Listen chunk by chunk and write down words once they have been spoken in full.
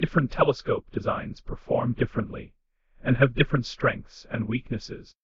different telescope designs perform differently and have different strengths and weaknesses.